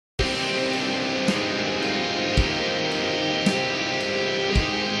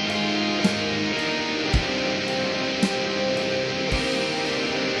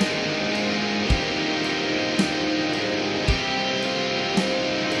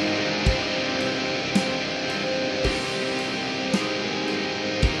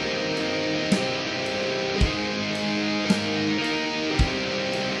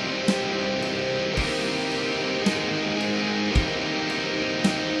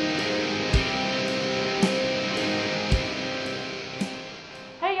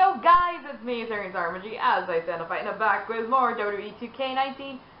Experience RMG as I stand and fight, and I'm back with more WWE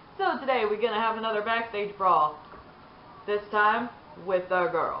 2K19. So today we're gonna have another backstage brawl. This time with the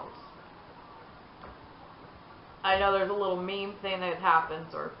girls. I know there's a little meme thing that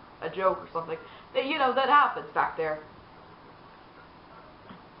happens, or a joke or something, that, you know, that happens back there.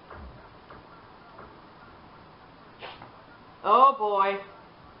 Oh boy.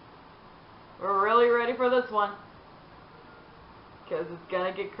 We're really ready for this one. Because it's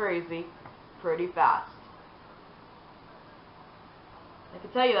gonna get crazy pretty fast. I can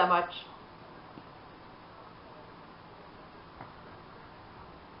tell you that much.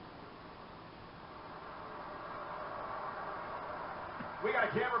 We got a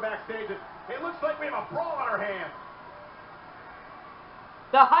camera backstage, and it looks like we have a brawl on our hands.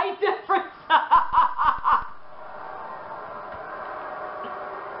 The height difference!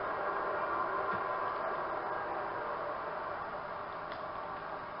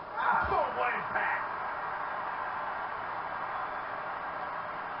 Boom, what impact!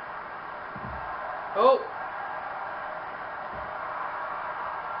 Oh!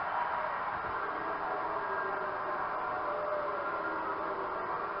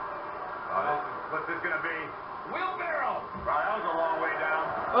 What's this gonna be? Wheelbarrow! Wow, that was a long way down.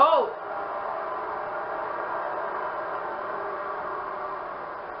 Oh!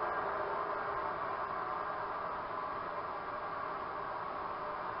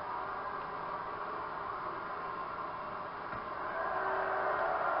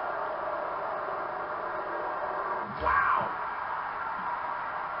 Wow!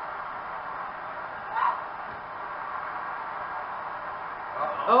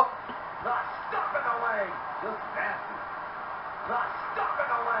 Oh! Not stop in the leg! Just nasty. Not stop in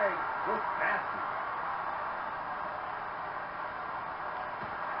the leg! Just nasty.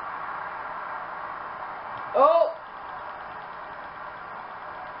 Oh!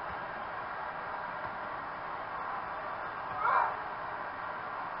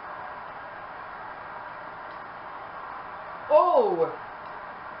 Oh!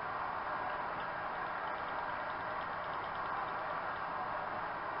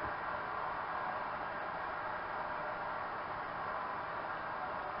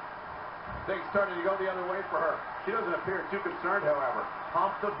 Things starting to go the other way for her. She doesn't appear too concerned, however.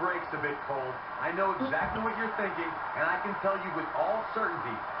 Pump the brakes a bit, Cole. I know exactly what you're thinking, and I can tell you with all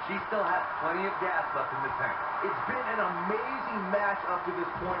certainty, she still has plenty of gas left in the tank. It's been an amazing match up to this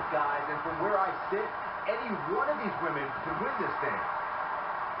point, guys, and from where I sit, any one of these women can win this thing.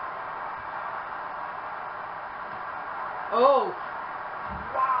 Oh!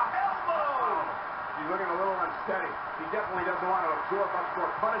 Wow, elbow! She's looking a little unsteady. She definitely doesn't want to absorb much more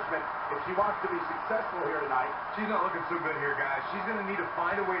punishment if she wants to be successful here tonight. She's not looking so good here, guys. She's going to need to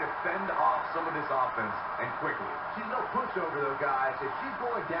find a way to fend off some of this offense, and quickly. She's no pushover, though, guys. If she's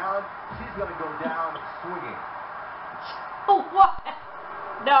going down, she's going to go down swinging. Oh, what?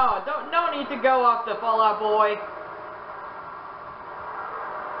 No, no need to go off the Fall Out Boy.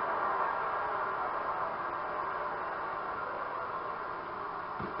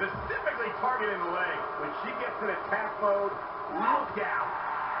 Specifically targeting the leg. When she gets in attack mode, look out.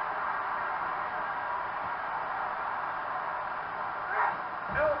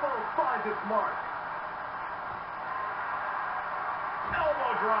 Elbow finds its mark.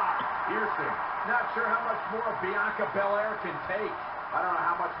 Elbow drop. Piercing. Not sure how much more Bianca Belair can take. I don't know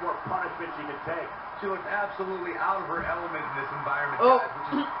how much more punishment she can take. She looks absolutely out of her element in this environment, Oh. guys,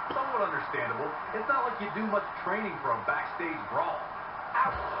 which is somewhat understandable. It's not like you do much training for a backstage brawl.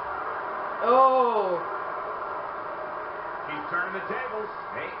 Ouch. Oh! Keep turning the tables.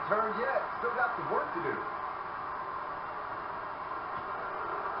 Ain't turned yet. Still got some work to do.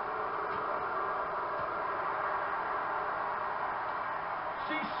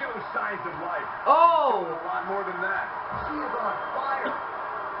 She shows signs of life. Oh! A lot more than that. She is on fire.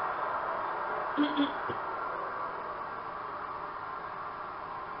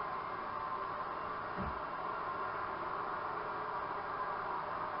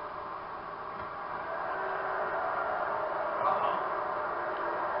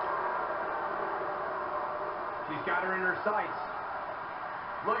 She's got her in her sights.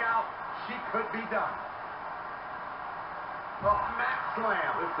 Look out. She could be done. Oh, mat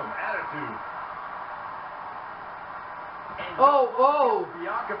slam with some attitude. And Oh!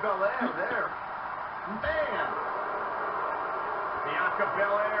 Bianca Belair there. Man. Bianca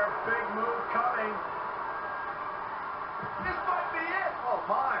Belair, big move coming. This might be it. Oh,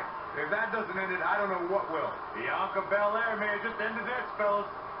 my. If that doesn't end it, I don't know what will. Bianca Belair may have just ended this, fellas.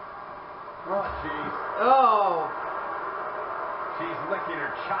 Oh, jeez. Oh! She's licking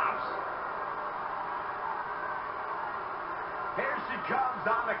her chops. Here she comes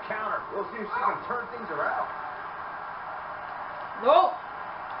on the counter. We'll see if she can turn things around. Nope.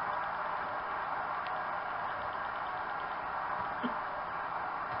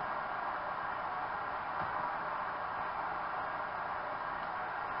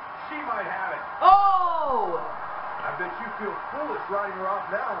 She might have it. Oh! I bet you feel foolish riding her off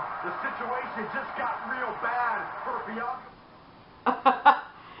now. The situation just got real bad for Bianca.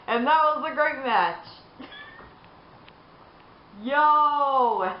 And that was a great match.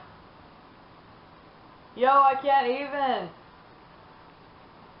 Yo! Yo, I can't even.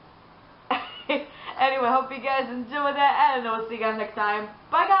 Anyway, hope you guys enjoyed that, and we'll see you guys next time.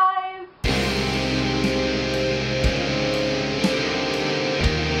 Bye, guys!